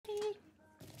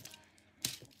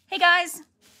Hey guys,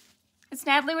 it's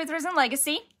Natalie with Risen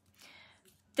Legacy.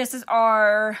 This is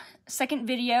our second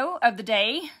video of the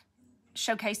day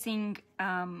showcasing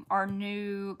our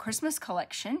new Christmas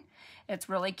collection. It's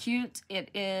really cute.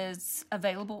 It is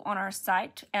available on our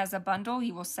site as a bundle.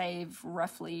 You will save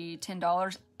roughly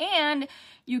 $10 and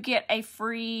you get a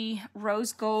free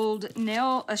rose gold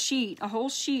nail, a whole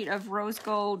sheet of rose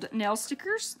gold nail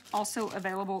stickers, also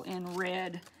available in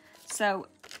red. So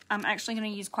I'm actually going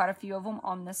to use quite a few of them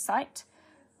on this site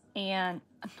and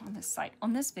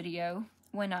on this video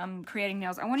when I'm creating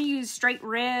nails. I want to use straight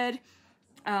red.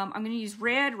 I'm going to use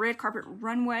red Carpet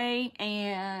Runway,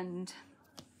 and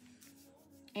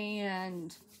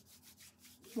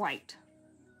white,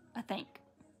 I think,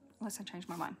 unless I change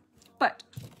my mind. But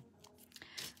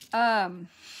I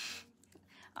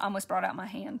almost brought out my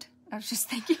hand. I was just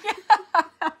thinking.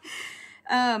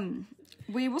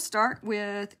 We will start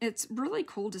with, it's really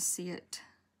cool to see it.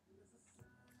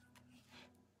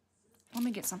 Let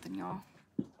me get something, y'all.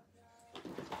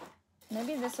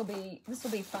 Maybe this will be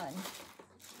fun.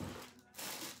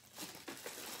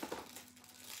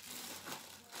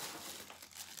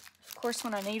 Of course,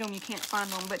 when I need them, you can't find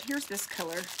them, but here's this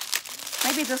color.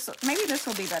 Maybe this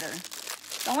will be better.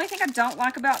 The only thing I don't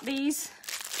like about these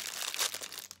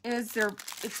is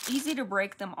it's easy to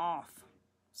break them off.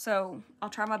 So I'll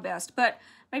try my best, but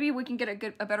maybe we can get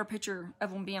a better picture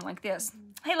of them being like this.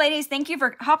 Hey ladies, thank you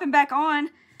for hopping back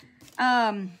on.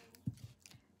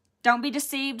 Don't be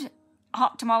deceived.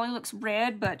 Hot tamale looks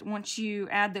red, but once you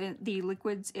add the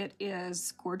liquids, it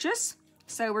is gorgeous.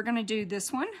 So we're gonna do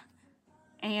this one,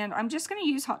 and I'm just gonna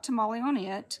use hot tamale on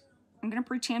it. I'm gonna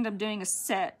pretend I'm doing a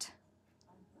set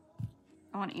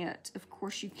on it. Of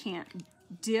course you can't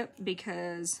dip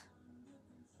because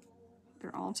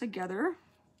they're all together.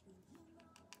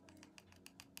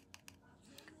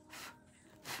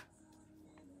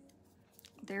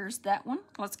 There's that one.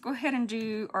 Let's go ahead and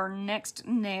do our next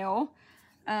nail.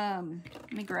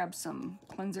 Let me grab some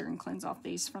cleanser and cleanse off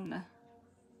these from the,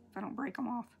 if I don't break them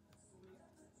off.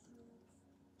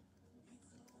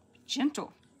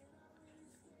 Gentle.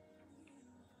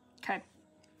 Okay.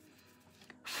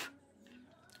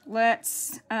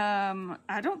 Let's,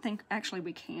 I don't think actually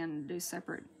we can do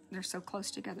separate. They're so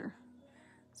close together.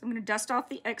 So I'm going to dust off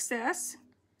the excess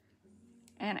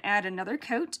and add another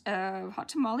coat of hot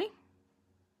tamale.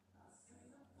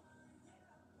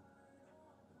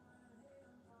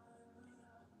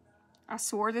 I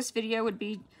swore this video would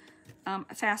be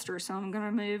faster, so I'm going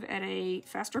to move at a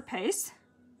faster pace.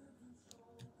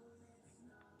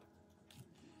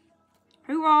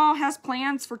 Who all has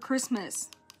plans for Christmas?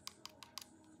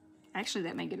 Actually,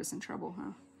 that may get us in trouble,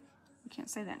 huh? We can't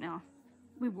say that now.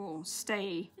 We will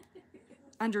stay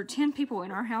under 10 people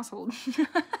in our household.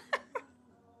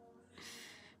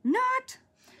 Not.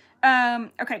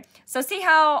 Okay, so see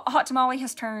how hot tamale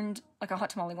has turned like a hot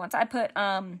tamale once. I put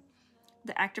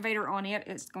the activator on it.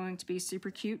 Is going to be super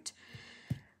cute.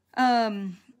 Let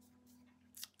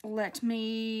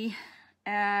me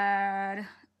add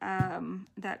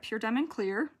that pure diamond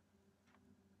clear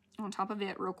on top of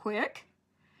it real quick,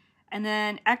 and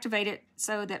then activate it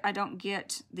so that I don't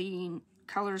get the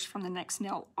colors from the next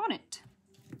nail on it.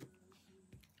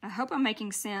 I hope I'm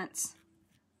making sense.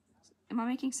 Am I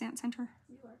making sense, Hunter?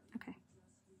 You are. Okay.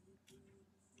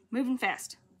 Moving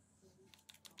fast.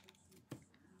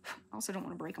 Also don't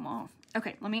want to break them off.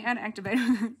 Okay, let me add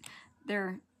activator.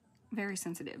 They're very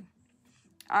sensitive.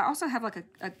 I also have like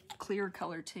a clear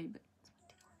color too.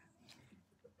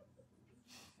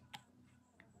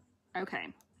 But okay.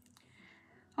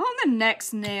 On the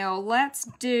next nail, let's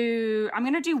do, I'm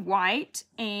going to do white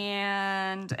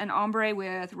and an ombre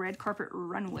with red Carpet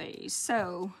Runway.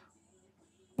 So,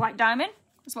 white diamond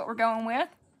is what we're going with.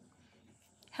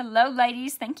 Hello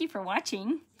ladies, thank you for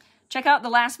watching. Check out the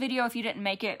last video if you didn't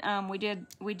make it.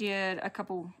 We did a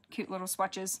couple cute little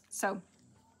swatches. So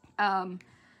let's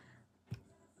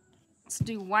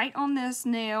do white on this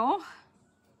nail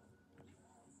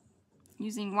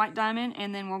using white diamond,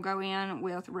 and then we'll go in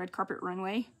with red Carpet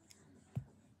Runway.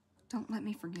 Don't let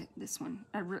me forget this one.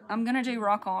 I'm gonna do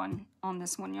rock on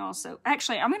this one, y'all. So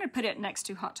actually, I'm gonna put it next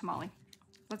to hot tamale.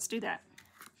 Let's do that.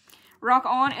 Rock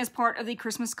on is part of the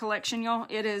Christmas collection, y'all.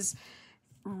 It is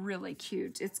really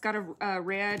cute. It's got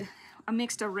I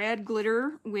mixed a red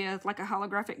glitter with like a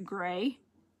holographic gray.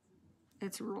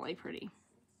 It's really pretty.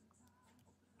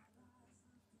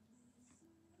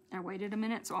 I waited a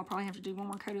minute, so I'll probably have to do one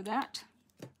more coat of that.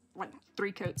 Like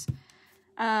 3 coats.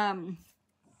 And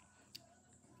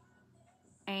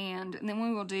then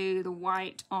we will do the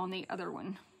white on the other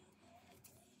one.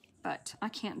 But I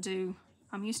can't do,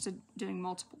 I'm used to doing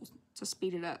multiples to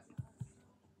speed it up.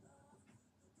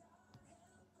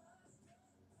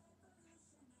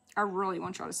 I really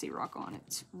want y'all to see Rock On.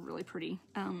 It's really pretty.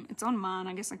 It's on mine.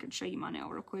 I guess I could show you my nail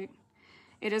real quick.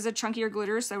 It is a chunkier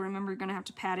glitter, so remember you're going to have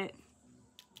to pat it.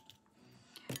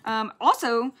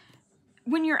 Also,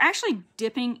 when you're actually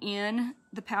dipping in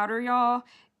the powder, y'all,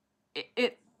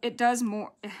 it does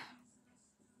more.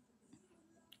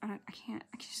 I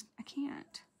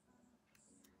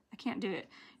can't do it.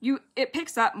 It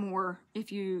picks up more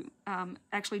if you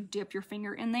actually dip your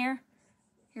finger in there.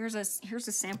 Here's a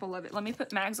sample of it. Let me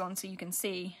put Mags on so you can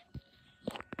see.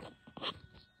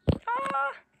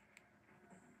 Ah,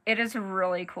 it is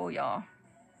really cool, y'all.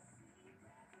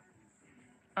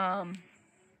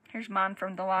 Here's mine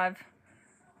from the live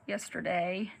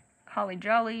yesterday. Holly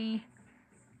Jolly,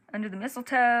 Under the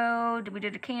Mistletoe. We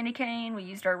did a candy cane. We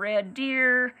used our red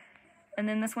deer. And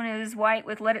then this one is white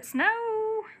with Let It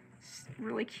Snow. It's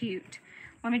really cute.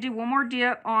 Let me do one more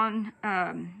dip on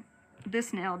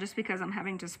this nail just because I'm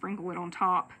having to sprinkle it on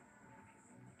top.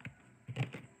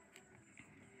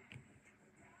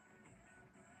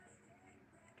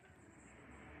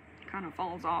 Kind of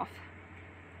falls off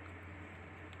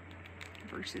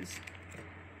versus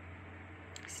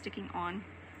sticking on.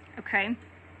 Okay,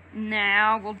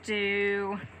 now we'll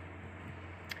do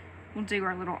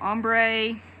our little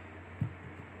ombre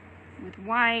with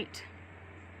white.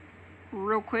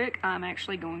 Real quick, I'm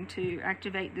actually going to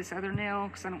activate this other nail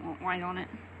because I don't want white on it.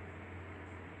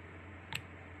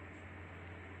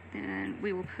 Then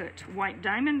we will put white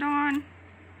diamond on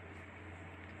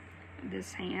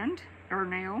this hand or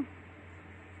nail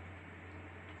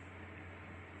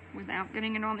without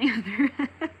getting it on the other.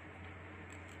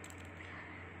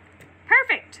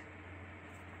 Perfect.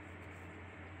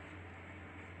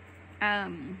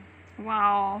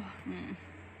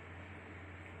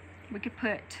 We could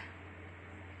put,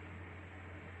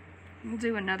 we'll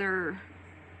do another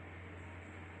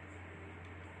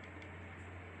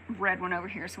red one over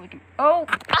here so we can, oh,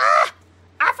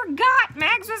 I forgot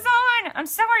Mags was on. I'm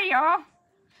sorry, y'all.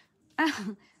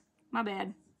 My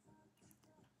bad.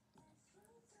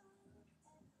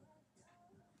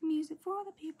 Music for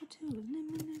the people too.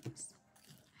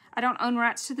 I don't own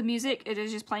rights to the music. It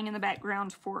is just playing in the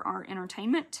background for our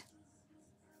entertainment.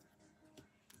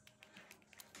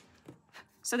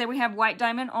 So there we have white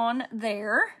diamond on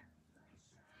there.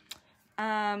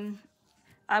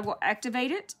 I will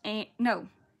activate it. And no,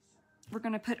 we're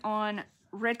going to put on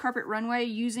Red Carpet Runway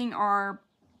using our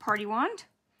party wand.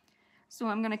 So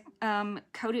I'm going to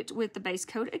coat it with the base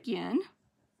coat again.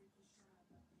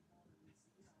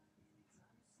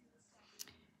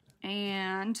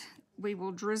 And we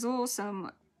will drizzle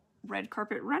some Red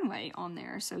Carpet Runway on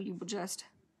there. So you will just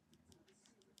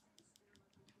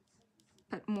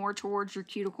put more towards your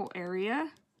cuticle area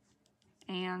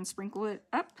and sprinkle it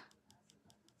up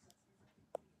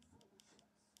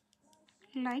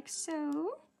like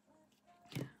so.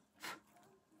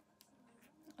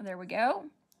 There we go.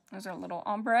 Those are a little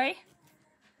ombre.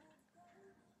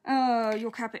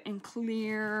 You'll cap it in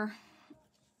clear.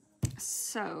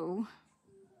 So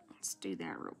let's do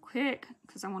that real quick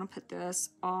because I want to put this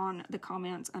on the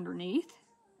comments underneath.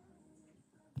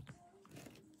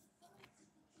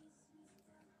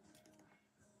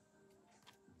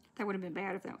 That would have been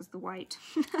bad if that was the white.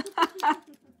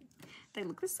 They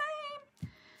look the same.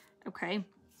 Okay.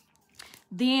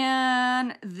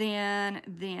 Then,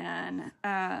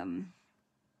 I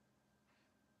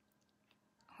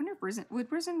wonder if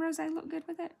would Risen Rosé look good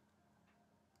with it?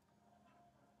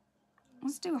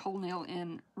 Let's do a whole nail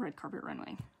in Red Carpet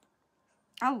Runway.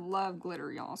 I love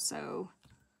glitter, y'all, so.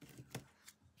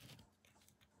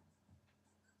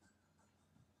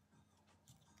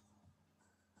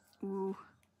 Ooh.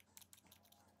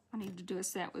 I need to do a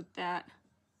set with that.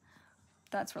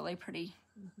 That's really pretty.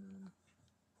 Mm-hmm.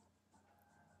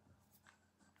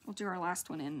 We'll do our last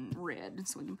one in red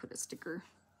so we can put a sticker.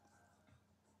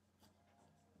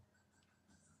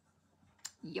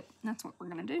 Yep, that's what we're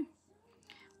gonna do.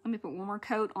 Let me put one more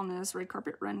coat on this Red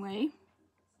Carpet Runway.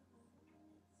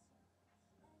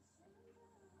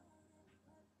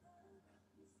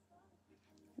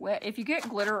 Well, if you get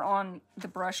glitter on the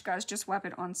brush, guys, just wipe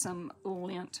it on some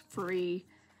lint-free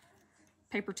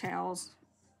paper towels.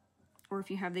 Or if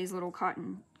you have these little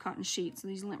cotton sheets,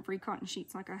 these lint-free cotton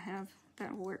sheets like I have,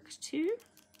 that works too.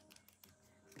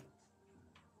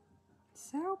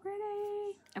 So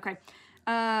pretty. Okay.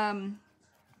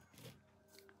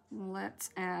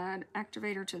 Let's add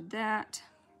activator to that.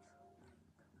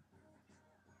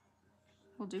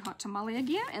 We'll do Hot Tamale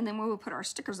again, and then we will put our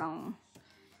stickers on.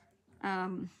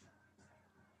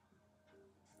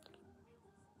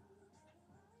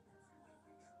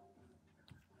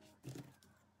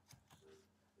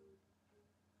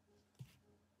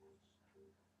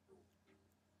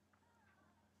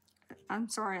 I'm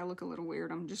sorry I look a little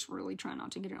weird. I'm just really trying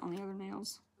not to get it on the other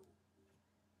nails.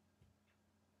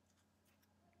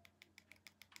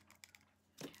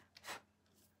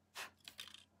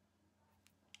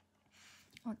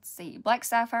 Let's see. Black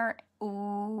Sapphire.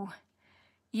 Ooh.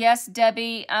 Yes,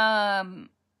 Debbie.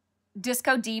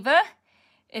 Disco Diva.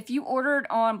 If you ordered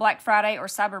on Black Friday or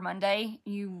Cyber Monday,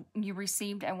 you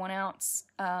received a 1 ounce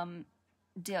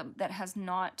dib that has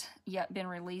not yet been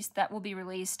released. That will be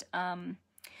released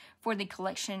for the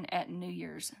collection at New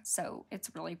Year's. So it's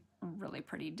really, really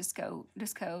pretty. Disco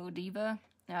Diva.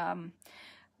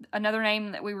 Another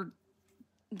name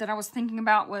that I was thinking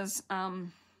about was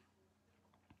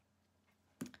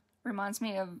reminds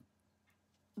me of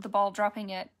the ball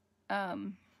dropping at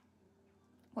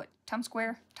what, Times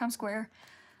Square? Times Square.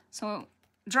 So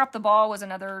Drop the Ball was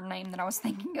another name that I was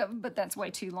thinking of, but that's way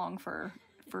too long for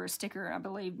a sticker, I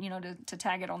believe, you know, to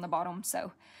tag it on the bottom.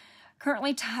 So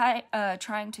currently trying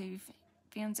to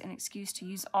find an excuse to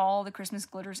use all the Christmas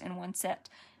glitters in one set.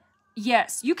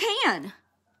 Yes, you can.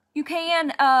 You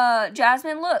can,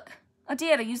 Jasmine, look. I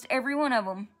did. I used every one of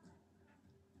them.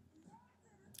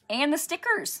 And the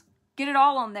stickers. Get it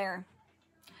all on there.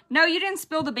 No, you didn't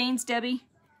spill the beans, Debbie.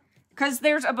 Because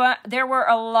there were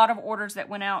a lot of orders that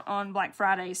went out on Black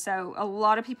Friday. So a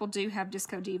lot of people do have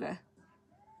Disco Diva.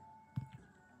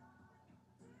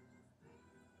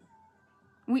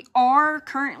 We are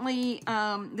currently,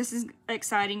 this is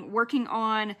exciting, working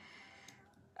on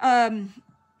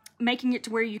making it to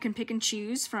where you can pick and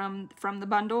choose from the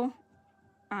bundle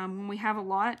when we have a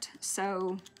lot.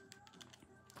 So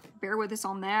bear with us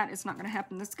on that. It's not going to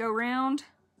happen this go round.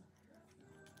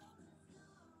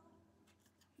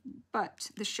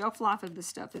 But the shelf life of this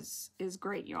stuff is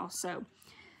great, y'all. So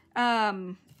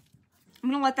I'm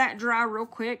going to let that dry real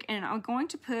quick, and I'm going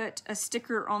to put a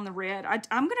sticker on the red.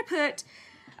 I'm going to put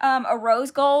a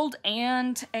rose gold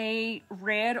and a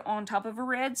red on top of a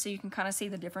red, so you can kind of see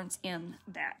the difference in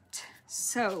that.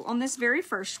 So on this very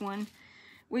first one,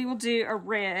 we will do a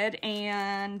red,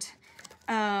 and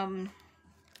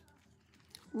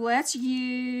let's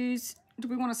use, do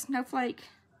we want a snowflake?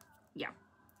 Yeah.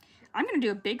 I'm going to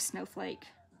do a big snowflake.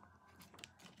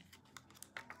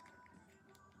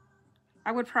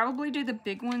 I would probably do the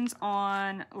big ones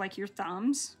on, like, your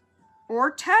thumbs. Or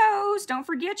toes. Don't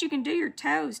forget you can do your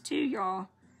toes, too, y'all.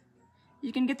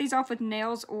 You can get these off with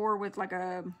nails or with, like,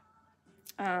 a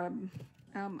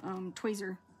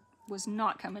tweezer. Was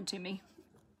not coming to me.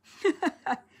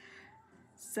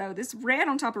 So, this red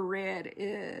on top of red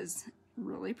is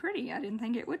really pretty. I didn't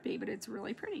think it would be, but it's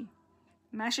really pretty.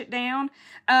 Mash it down.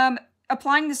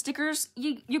 Applying the stickers,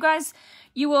 you guys,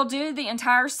 you will do the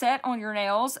entire set on your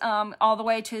nails, all the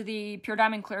way to the Pure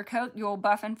Diamond Clear Coat. You'll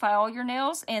buff and file your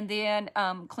nails, and then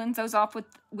cleanse those off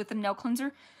with the nail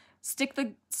cleanser. Stick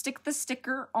the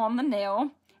sticker on the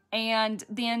nail, and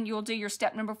then you'll do your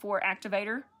step number 4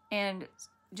 activator, and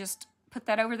just put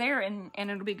that over there, and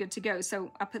it'll be good to go.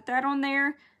 So I put that on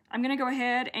there. I'm gonna go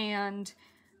ahead and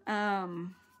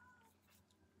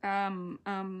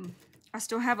I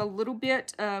still have a little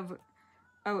bit of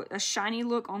a shiny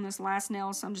look on this last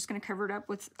nail, so I'm just going to cover it up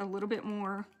with a little bit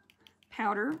more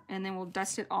powder, and then we'll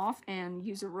dust it off and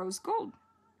use a rose gold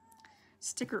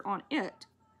sticker on it.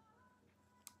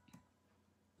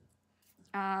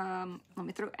 Let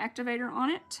me throw activator on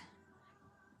it.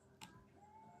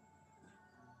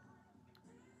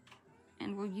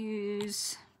 And we'll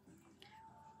use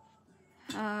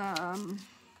oh,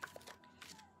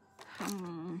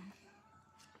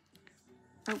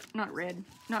 not red.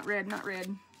 Not red, not red.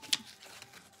 I'm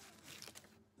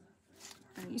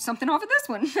gonna use something off of this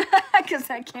one because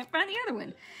I can't find the other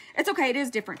one. It's okay, it is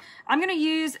different. I'm gonna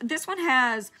use, this one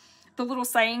has the little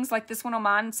sayings, like this one on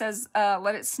mine says,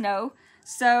 let it snow.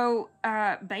 So,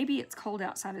 baby, it's cold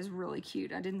outside is really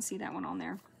cute. I didn't see that one on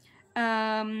there.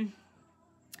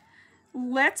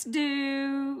 Let's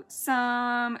do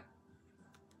some,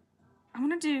 I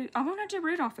wanna do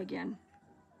Rudolph again.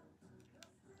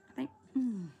 I think,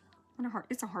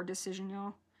 it's a hard decision,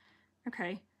 y'all.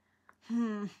 Okay.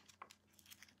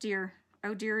 Dear.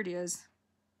 Oh, dear it is.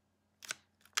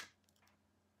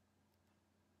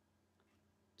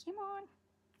 Come on.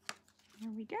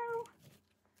 Here we go.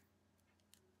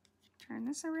 Turn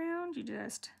this around. You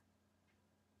just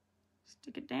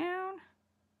stick it down.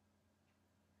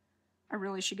 I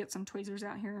really should get some tweezers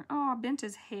out here. Oh, I bent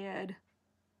his head.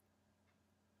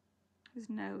 His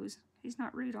nose. He's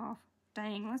not Rudolph.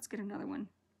 Dang, let's get another one.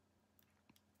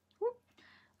 Whoop.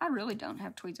 I really don't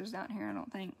have tweezers out here, I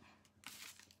don't think.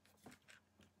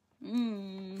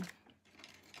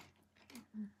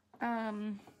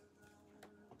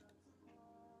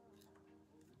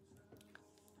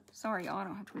 Sorry, y'all, I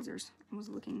don't have tweezers. I was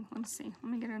looking. Let's see.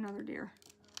 Let me get another deer.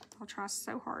 I'll try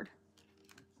so hard.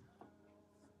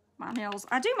 My nails.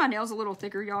 I do my nails a little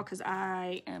thicker, y'all, because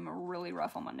I am really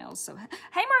rough on my nails. So,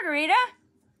 hey, Margarita.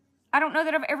 I don't know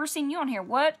that I've ever seen you on here.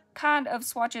 What kind of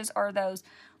swatches are those?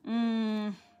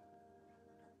 That's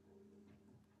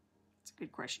a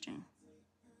good question.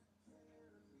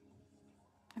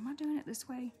 Am I doing it this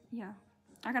way? Yeah.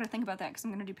 I got to think about that because I'm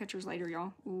going to do pictures later,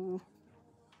 y'all. Ooh.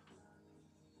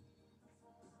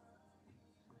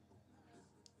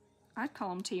 I'd call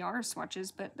them tiara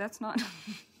swatches, but that's not...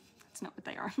 That's not what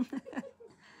they are.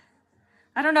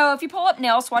 I don't know. If you pull up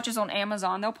nail swatches on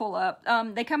Amazon, they'll pull up.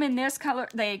 They come in this color.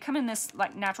 They come in this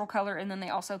like natural color, and then they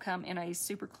also come in a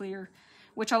super clear,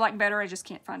 which I like better. I just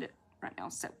can't find it right now.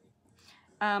 So,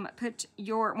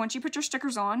 once you put your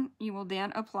stickers on, you will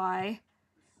then apply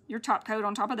your top coat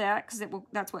on top of that because it will.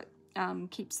 That's what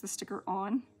keeps the sticker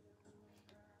on.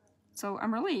 So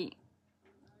I'm really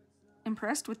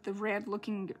impressed with the red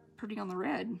looking pretty on the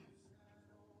red.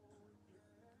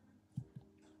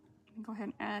 Go ahead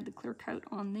and add the clear coat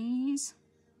on these.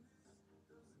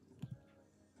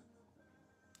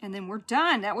 And then we're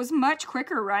done. That was much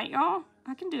quicker, right, y'all?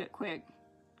 I can do it quick.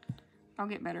 I'll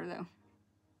get better, though.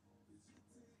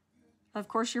 Of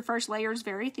course, your first layer is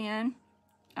very thin.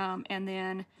 And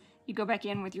then you go back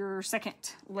in with your second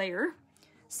layer.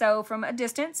 So from a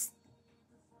distance,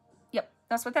 yep,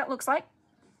 that's what that looks like.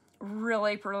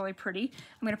 Really, really pretty.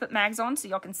 I'm going to put mags on so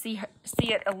y'all can see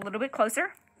it a little bit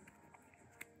closer.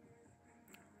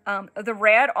 The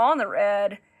red on the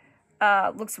red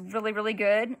looks really, really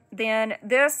good. Then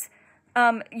this,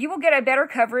 you will get a better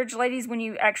coverage, ladies, when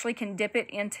you actually can dip it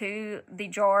into the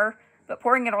jar. But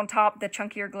pouring it on top, the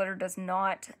chunkier glitter does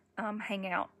not hang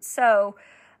out. So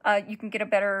you can get a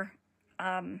better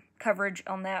coverage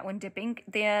on that when dipping.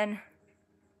 Then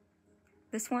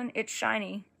this one, it's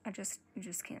shiny. You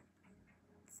just can't.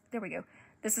 There we go.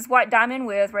 This is White Diamond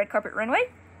with Red Carpet Runway.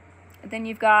 And then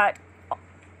you've got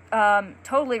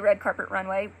totally Red Carpet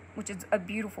Runway, which is a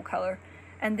beautiful color.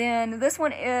 And then this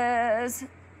one is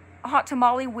Hot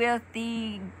Tamale with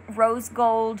the rose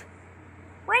gold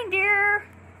reindeer.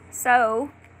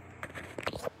 So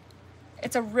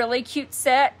it's a really cute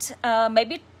set.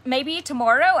 Maybe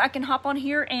tomorrow I can hop on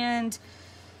here and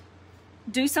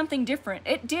do something different.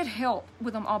 It did help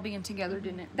with them all being together,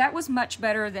 didn't it? That was much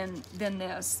better than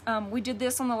this. We did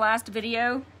this on the last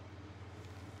video.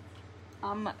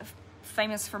 I'm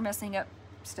famous for messing up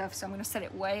stuff, so I'm going to set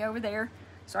it way over there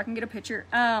so I can get a picture.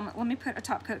 Let me put a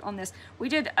top coat on this. We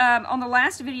did, on the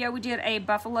last video, we did a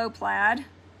buffalo plaid,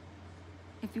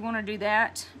 if you want to do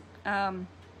that.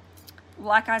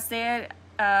 Like I said,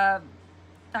 I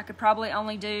could probably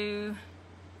only do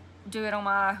it on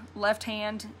my left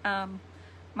hand.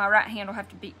 My right hand will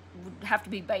have to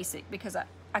be basic because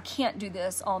I can't do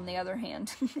this on the other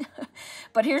hand.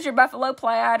 But here's your buffalo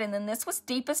plaid, and then this was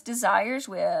Deepest Desires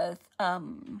with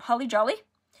Holly Jolly.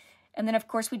 And then, of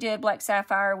course, we did Black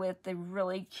Sapphire with the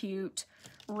really cute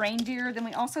reindeer. Then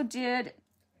we also did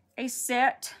a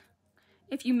set.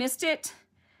 If you missed it,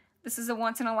 this is a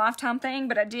once-in-a-lifetime thing,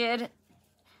 but I did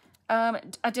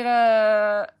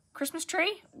a Christmas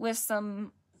tree with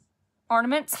some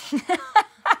ornaments.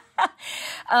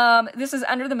 This is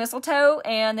Under the Mistletoe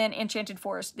and then Enchanted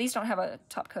Forest. These don't have a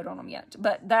top coat on them yet,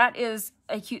 but that is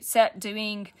a cute set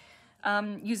doing,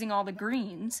 using all the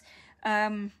greens.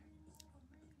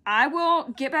 I will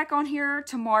get back on here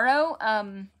tomorrow.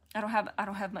 I don't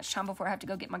have much time before I have to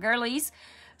go get my girlies.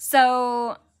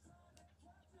 So,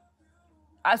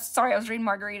 sorry, I was reading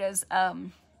Margarita's,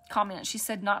 comment. She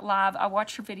said, not live. I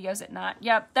watch her videos at night.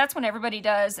 Yep, that's when everybody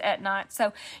does at night.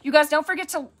 So you guys don't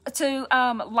forget to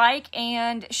like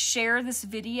and share this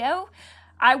video.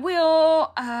 I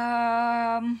will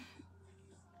I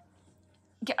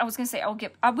was gonna say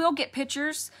I will get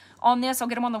pictures on this. I'll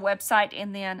get them on the website,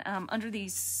 and then under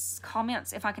these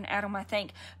comments if I can add them, I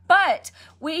think. But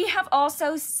we have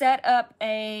also set up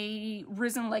a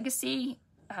Risen Legacy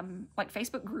like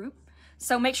Facebook group.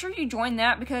 So make sure you join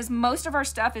that because most of our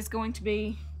stuff is going to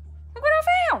be, look what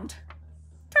I found.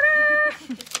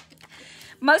 Ta-da!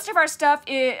 Most of our stuff,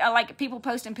 like people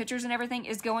posting pictures and everything,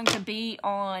 is going to be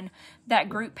on that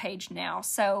group page now.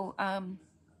 So I'm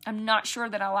not sure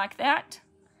that I like that,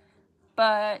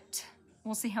 but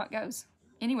we'll see how it goes.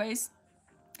 Anyways,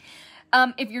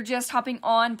 if you're just hopping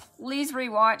on, please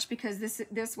rewatch because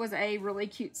this was a really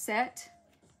cute set.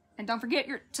 And don't forget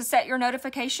to set your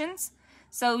notifications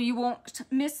so you won't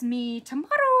miss me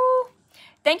tomorrow.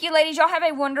 Thank you, ladies. Y'all have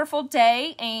a wonderful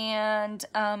day, and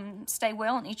stay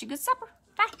well and eat your good supper.